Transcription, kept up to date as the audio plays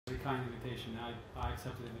kind invitation. I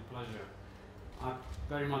accepted it with pleasure. I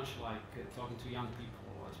very much like talking to young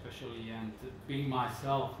people, especially, and being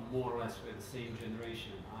myself more or less with the same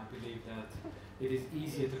generation. I believe that it is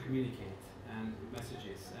easier to communicate and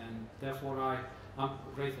messages, and therefore I'm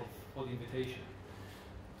grateful for the invitation.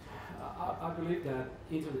 I believe that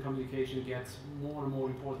internet communication gets more and more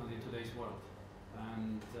important in today's world,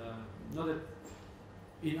 and not that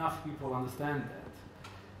enough people understand that.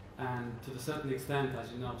 And to a certain extent,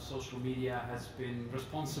 as you know, social media has been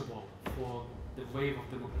responsible for the wave of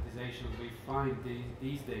democratization we find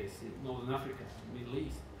these days in Northern Africa, Middle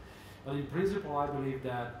East. But in principle, I believe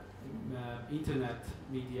that internet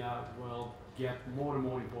media will get more and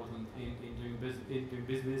more important in doing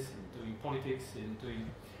business, in doing politics, in doing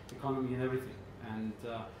economy and everything. And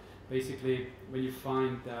basically, when you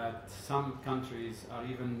find that some countries are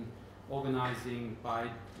even organizing by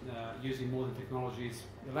using modern technologies,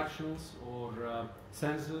 elections or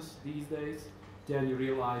census these days, then you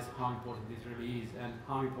realize how important it really is and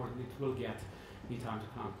how important it will get in time to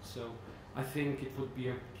come. So I think it would be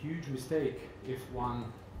a huge mistake if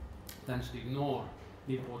one tends to ignore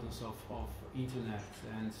the importance of internet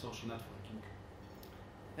and social networking.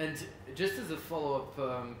 And just as a follow-up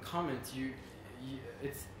comment,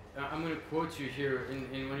 I'm going to quote you here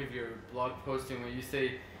in one of your blog posting where you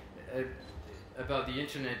say about the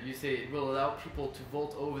internet, you say it will allow people to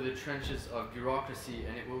vault over the trenches of bureaucracy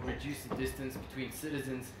and it will reduce the distance between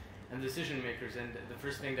citizens and decision makers. And the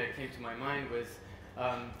first thing that came to my mind was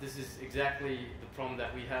this is exactly the problem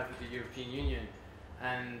that we have with the European Union.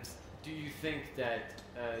 And do you think that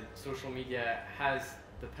social media has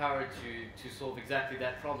the power to solve exactly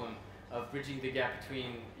that problem of bridging the gap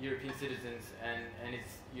between European citizens and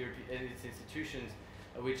its institutions,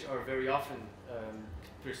 which are very often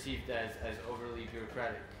perceived as overly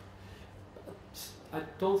bureaucratic? I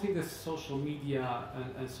don't think that social media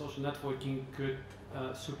and social networking could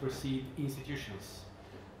supersede institutions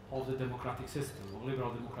of the democratic system, or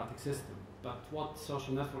liberal democratic system. But what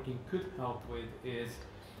social networking could help with is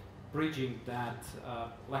bridging that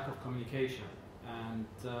lack of communication and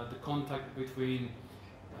the contact between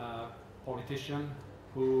politician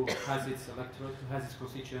who has its electorate, who has its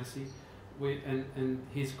constituency, and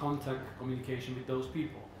his contact communication with those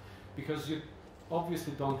people. Because you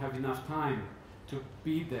obviously don't have enough time to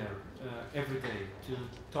be there every day, to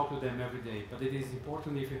talk to them every day. But it is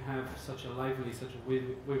important if you have such a lively, such a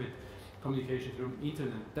vivid communication through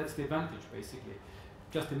internet. That's the advantage, basically.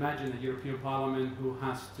 Just imagine a European Parliament who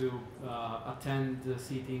has to attend the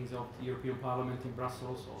sittings of the European Parliament in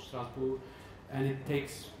Brussels or Strasbourg, and it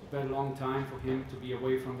takes a very long time for him to be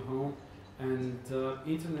away from the home. And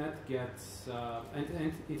internet gets,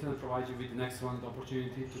 and internet provides you with an excellent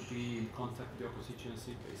opportunity to be in contact with your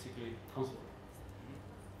constituency, basically, constantly.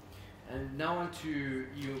 And now on to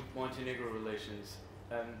EU-Montenegro relations.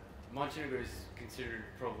 Montenegro is considered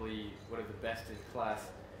probably one of the best in class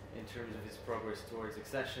in terms of its progress towards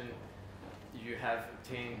accession. You have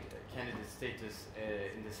obtained candidate status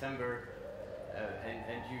in December,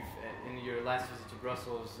 and you've, in your last visit to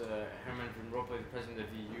Brussels, Herman Van Rompuy, the President of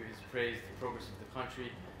the EU, has praised the progress of the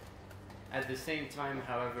country. At the same time,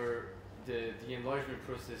 however, the enlargement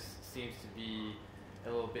process seems to be a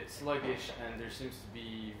little bit sluggish, and there seems to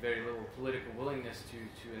be very little political willingness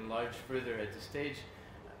to enlarge further at this stage.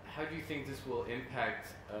 How do you think this will impact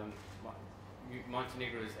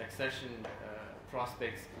Montenegro's accession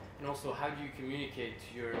prospects, and also how do you communicate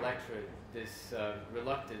to your electorate this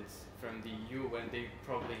reluctance from the EU when they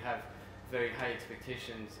probably have very high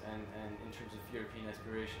expectations and in terms of European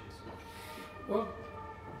aspirations? Well,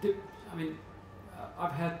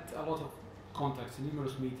 I've had a lot of contacts in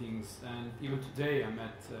numerous meetings, and even today I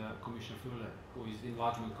met Commissioner Füle, who is the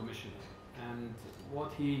Enlargement Commissioner, and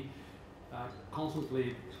what he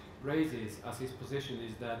constantly raises as his position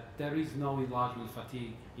is that there is no enlargement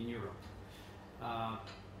fatigue in Europe.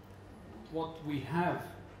 What we have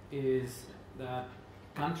is that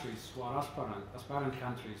countries who are aspirant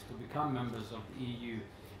countries to become members of the EU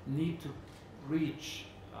need to reach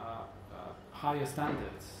higher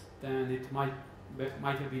standards than it might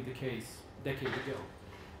have been the case a decade ago.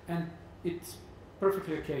 And it's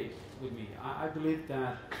perfectly okay with me. I believe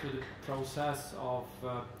that through the process of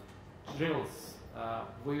drills,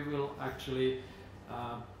 we will actually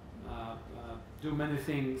do many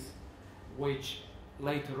things which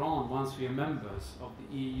later on, once we are members of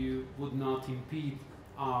the EU, would not impede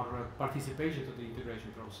our participation to the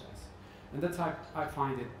integration process. And that's how I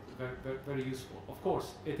find it very, very useful. Of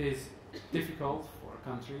course, it is difficult for a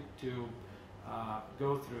country to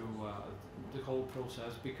go through the whole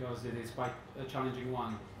process because it is quite a challenging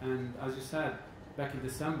one. And as you said, back in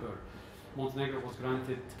December, Montenegro was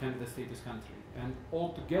granted candidate status country. And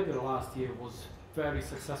altogether last year was very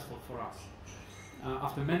successful for us.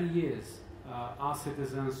 After many years, our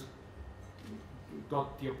citizens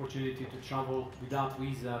got the opportunity to travel without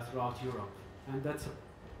visa throughout Europe. And that's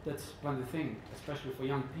a splendid thing, especially for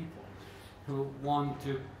young people who want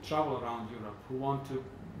to travel around Europe, who want to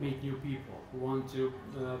meet new people, who want to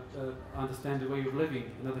understand the way of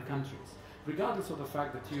living in other countries. Regardless of the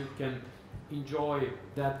fact that you can enjoy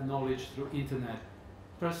that knowledge through internet,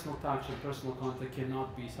 personal touch and personal contact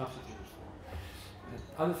cannot be substituted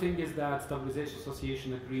for. Other thing is that Stabilization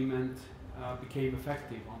Association Agreement became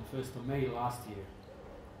effective on the 1st of May last year.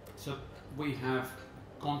 So we have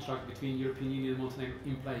contract between European Union and Montenegro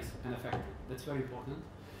in place and effective. That's very important.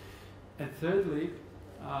 And thirdly,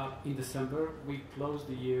 in December, we closed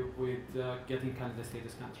the year with getting candidate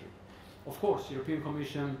status country. Of course, European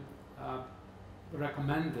Commission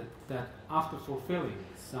recommended that after fulfilling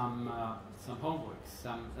some homework,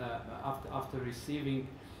 after receiving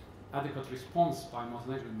adequate response by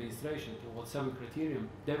Montenegrin administration towards 7 criterion,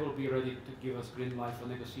 they will be ready to give us green light for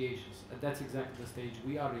negotiations. And that's exactly the stage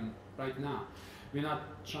we are in right now. We're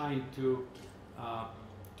not trying to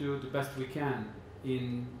do the best we can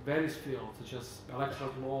in various fields, such as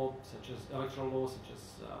electoral law, such as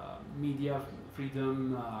media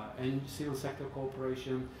freedom, and civil sector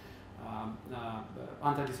cooperation,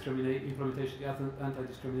 implementation of the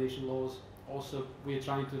anti-discrimination laws. Also, we are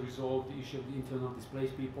trying to resolve the issue of the internal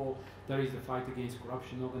displaced people. There is the fight against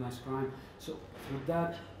corruption, organized crime. So through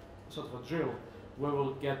that sort of a drill, we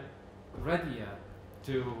will get readier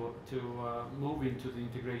to move into the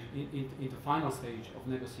integration, into final stage of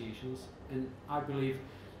negotiations. And I believe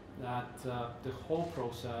that the whole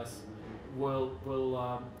process will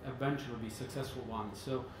eventually be a successful one.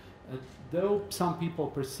 So though some people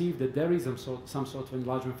perceive that there is some sort of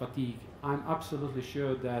enlargement fatigue, I'm absolutely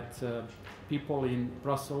sure that people in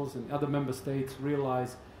Brussels and other member states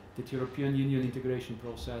realize that European Union integration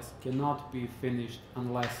process cannot be finished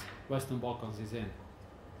unless Western Balkans is in.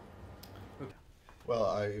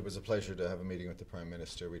 Well, it was a pleasure to have a meeting with the Prime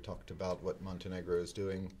Minister. We talked about what Montenegro is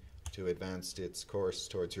doing to advance its course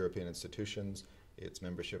towards European institutions, its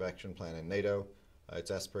membership action plan in NATO,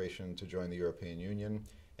 its aspiration to join the European Union,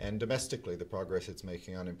 and domestically the progress it's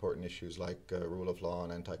making on important issues like rule of law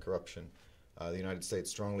and anti-corruption. The United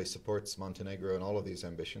States strongly supports Montenegro in all of these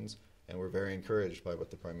ambitions, and we're very encouraged by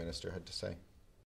what the Prime Minister had to say.